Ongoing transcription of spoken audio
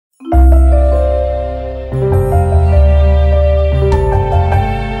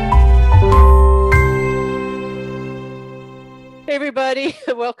everybody.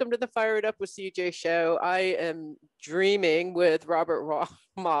 Welcome to the Fire It Up with CJ show. I am dreaming with Robert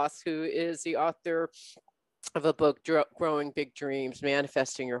Moss, who is the author of a book, Growing Big Dreams,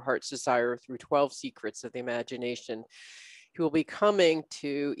 Manifesting Your Heart's Desire Through 12 Secrets of the Imagination. He will be coming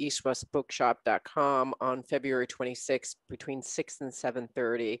to eastwestbookshop.com on February 26th between 6 and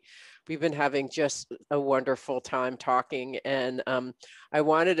 7:30. We've been having just a wonderful time talking, and I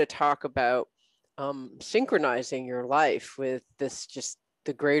wanted to talk about synchronizing your life with this, just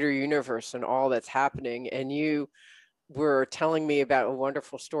the greater universe and all that's happening. And you were telling me about a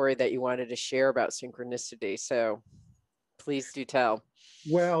wonderful story that you wanted to share about synchronicity. So please do tell.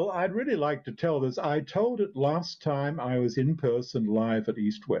 Well, I'd really like to tell this. I told it last time I was in person live at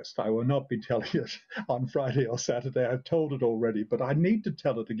East West. I will not be telling it on Friday or Saturday. I've told it already, but I need to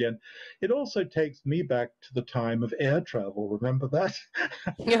tell it again. It also takes me back to the time of air travel. Remember that?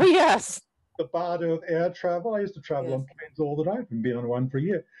 Oh, yes. The bardo of air travel. I used to travel on planes all the time. I've been on one for a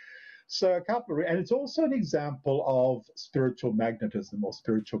year. So and it's also an example of spiritual magnetism or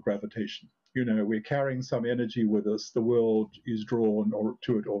spiritual gravitation. You know, we're carrying some energy with us. The world is drawn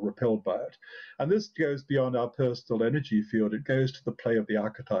to it or repelled by it. And this goes beyond our personal energy field. It goes to the play of the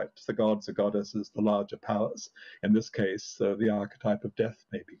archetypes, the gods, the goddesses, the larger powers. In this case, the archetype of death,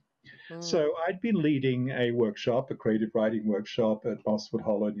 maybe. So I'd been leading a workshop, a creative writing workshop at Mosswood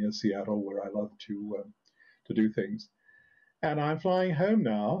Hollow near Seattle, where I love to do things. And I'm flying home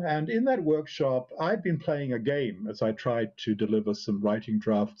now. And in that workshop, I'd been playing a game as I tried to deliver some writing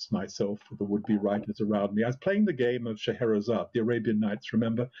drafts myself for the would-be writers around me. I was playing the game of Scheherazade, the Arabian Nights,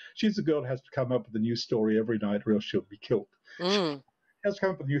 remember? She's a girl who has to come up with a new story every night or else she'll be killed. She has to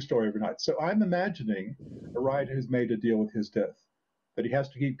come up with a new story every night. So I'm imagining a writer who's made a deal with his death, that he has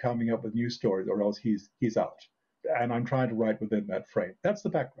to keep coming up with new stories or else he's out. And I'm trying to write within that frame. That's the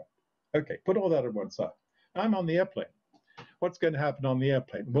background. Okay, put all that on one side. I'm on the airplane. What's going to happen on the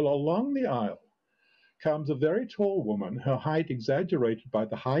airplane? Well, along the aisle comes a very tall woman, her height exaggerated by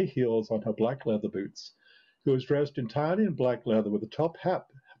the high heels on her black leather boots, who is dressed entirely in black leather with a top hat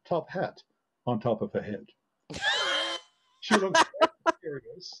on top of her head. She looks very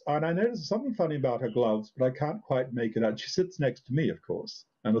serious, and I noticed something funny about her gloves, but I can't quite make it out. She sits next to me, of course,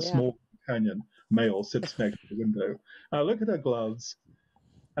 and a small companion male sits next to the window. And I look at her gloves,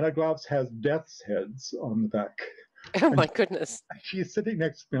 and her gloves has death's heads on the back. Oh, my goodness. She's sitting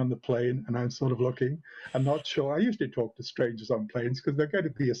next to me on the plane, and I'm sort of looking. I'm not sure. I usually talk to strangers on planes because they're going to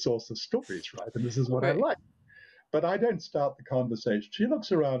be a source of stories, right? And this is what I like. But I don't start the conversation. She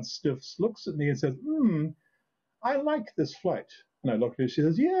looks around, sniffs, looks at me and says, I like this flight. And I look at her, she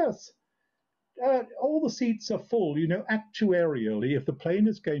says, yes, all the seats are full. You know, actuarially, if the plane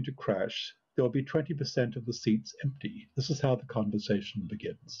is going to crash, there'll be 20% of the seats empty. This is how the conversation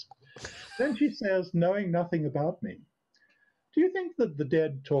begins. Then she says, knowing nothing about me, do you think that the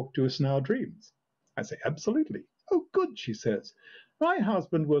dead talk to us in our dreams? I say, absolutely. Oh, good, she says. My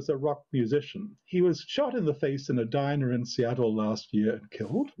husband was a rock musician. He was shot in the face in a diner in Seattle last year and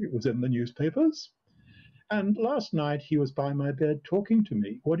killed. It was in the newspapers. And last night he was by my bed talking to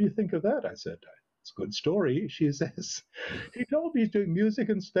me. What do you think of that? I said, it's a good story. She says, he told me he's doing music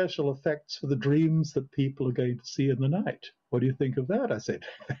and special effects for the dreams that people are going to see in the night. What do you think of that? I said,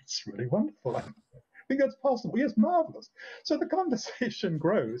 that's really wonderful. I think that's possible. Yes, marvelous. So the conversation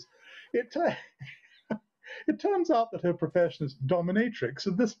grows. It turns out that her profession is dominatrix.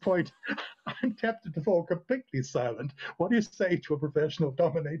 At this point, I'm tempted to fall completely silent. What do you say to a professional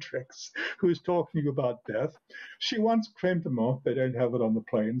dominatrix who is talking to you about death? She wants creme de menthe. They don't have it on the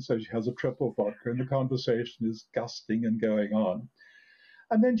plane, so she has a triple vodka, and the conversation is gusting and going on.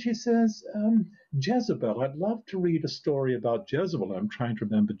 And then she says, Jezebel, I'd love to read a story about Jezebel. I'm trying to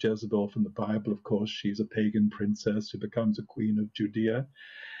remember Jezebel from the Bible. Of course, she's a pagan princess who becomes a queen of Judea.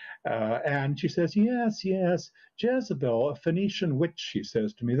 And she says, yes, Jezebel, a Phoenician witch, she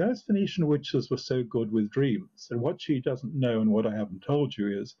says to me. Those Phoenician witches were so good with dreams. And what she doesn't know and what I haven't told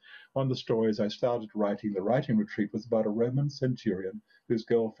you is one of the stories I started writing, the writing retreat, was about a Roman centurion whose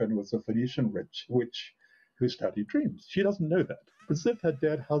girlfriend was a Phoenician witch who studied dreams. She doesn't know that. As if her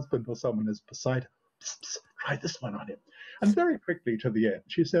dead husband or someone is beside her. Psst, psst, try this one on him. And very quickly to the end,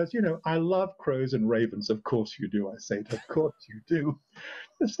 she says, I love crows and ravens. Of course you do, I say. Of course you do.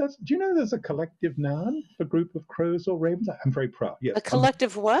 Do you know there's a collective noun for a group of crows or ravens? I'm very proud. Yes. A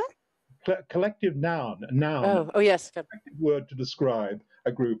collective what? Collective noun. Oh, yes. A collective word to describe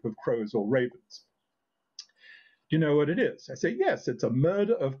a group of crows or ravens. Do you know what it is? I say, yes, it's a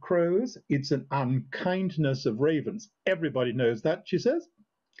murder of crows. It's an unkindness of ravens. Everybody knows that, she says.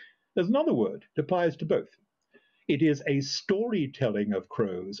 There's another word. It applies to both. It is a storytelling of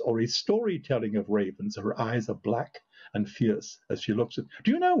crows or a storytelling of ravens. Her eyes are black and fierce as she looks at.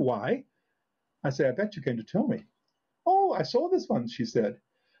 Do you know why? I say, I bet you're going to tell me. Oh, I saw this one, she said.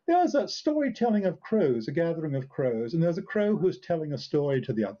 There's a storytelling of crows, a gathering of crows, and there's a crow who's telling a story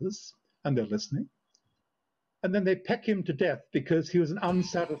to the others, and they're listening. And then they peck him to death because he was an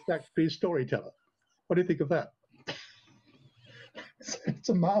unsatisfactory storyteller. What do you think of that? It's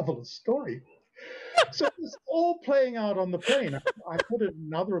a marvelous story. So it's all playing out on the plane. I put it in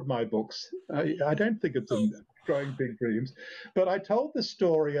another of my books. I don't think it's in Growing Big Dreams, but I told the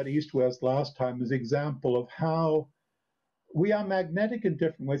story at East West last time as an example of how we are magnetic in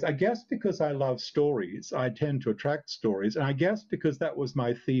different ways. I guess because I love stories, I tend to attract stories. And I guess because that was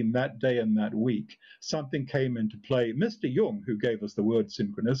my theme that day and that week, something came into play. Mr. Jung, who gave us the word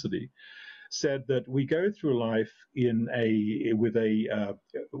synchronicity, said that we go through life in with a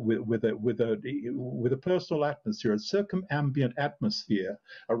personal atmosphere, a circumambient atmosphere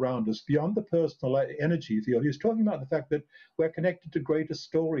around us beyond the personal energy field. He was talking about the fact that we're connected to greater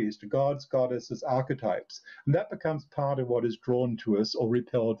stories, to gods, goddesses, archetypes, and that becomes part of what is drawn to us or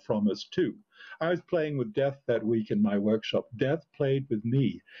repelled from us too. I was playing with death that week in my workshop. Death played with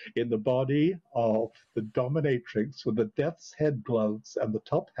me in the body of the dominatrix with the death's head gloves and the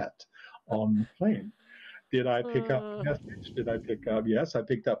top hat on the plane. Did I pick up a message? Did I pick up? Yes, I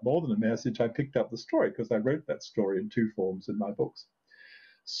picked up more than a message. I picked up the story because I wrote that story in 2 forms in my books.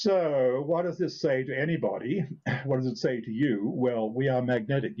 So what does this say to anybody? What does it say to you? Well, we are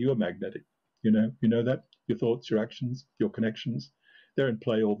magnetic. You are magnetic. You know that? Your thoughts, your actions, your connections, they're in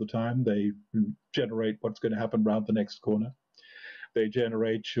play all the time. They generate what's going to happen around the next corner. They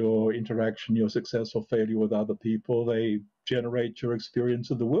generate your interaction, your success or failure with other people. They generate your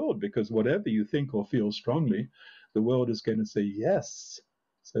experience of the world, because whatever you think or feel strongly, the world is going to say yes.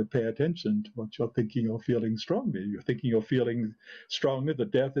 So pay attention to what you're thinking or feeling strongly. You're thinking or feeling strongly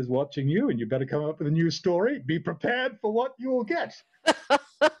that death is watching you, and you better come up with a new story. Be prepared for what you will get.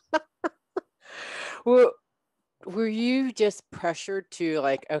 Well, were you just pressured to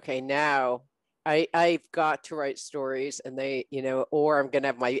like, okay, now I've got to write stories, and they, or I'm going to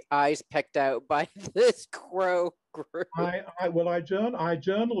have my eyes pecked out by this crow group? I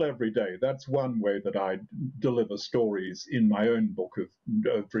journal every day. That's one way that I deliver stories in my own book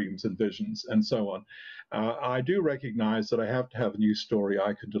of dreams and visions and so on. I do recognize that I have to have a new story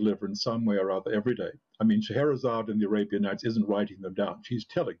I can deliver in some way or other every day. I mean, Scheherazade in the Arabian Nights isn't writing them down. She's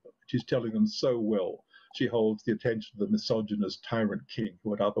telling them. She's telling them so well. She holds the attention of the misogynist tyrant king who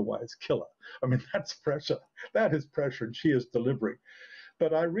would otherwise kill her. I mean, that's pressure. That is pressure, and she is delivering.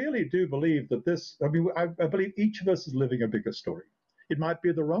 But I really do believe that I believe each of us is living a bigger story. It might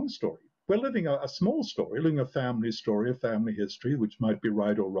be the wrong story. We're living a small story, living a family story, a family history, which might be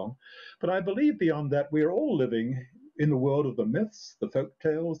right or wrong. But I believe beyond that, we are all living in the world of the myths, the folk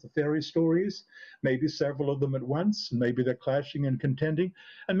tales, the fairy stories, maybe several of them at once, and maybe they're clashing and contending,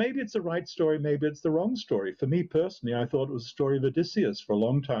 and maybe it's the right story, maybe it's the wrong story. For me personally, I thought it was the story of Odysseus. For a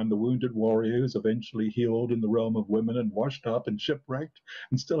long time, the wounded warrior who's eventually healed in the realm of women and washed up and shipwrecked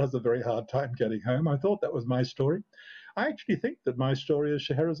and still has a very hard time getting home. I thought that was my story. I actually think that my story is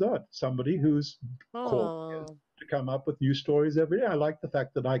Scheherazade, somebody who's called to come up with new stories every day. I like the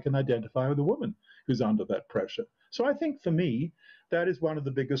fact that I can identify with a woman who's under that pressure. So I think for me, that is one of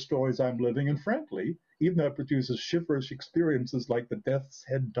the biggest stories I'm living. And frankly, even though it produces shiverish experiences like the death's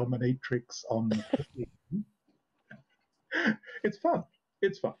head dominatrix on the plane, it's fun.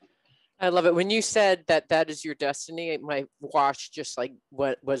 It's fun. I love it. When you said that is your destiny, my watch just like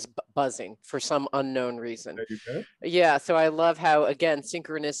was buzzing for some unknown reason. There you go. Yeah. So I love how, again,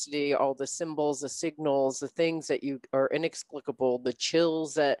 synchronicity, all the symbols, the signals, the things that you are inexplicable, the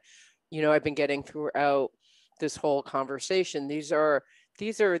chills that, I've been getting throughout this whole conversation. These are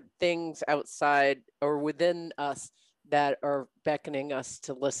things outside or within us that are beckoning us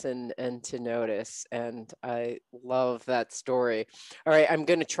to listen and to notice. And I love that story. All right, I'm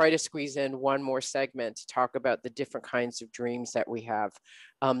going to try to squeeze in one more segment to talk about the different kinds of dreams that we have.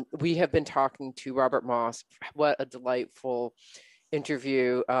 We have been talking to Robert Moss. What a delightful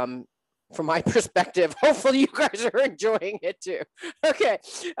interview. From my perspective, hopefully you guys are enjoying it too. Okay,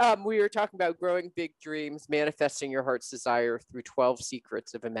 we were talking about growing big dreams, manifesting your heart's desire through 12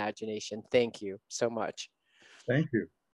 secrets of imagination. Thank you so much. Thank you.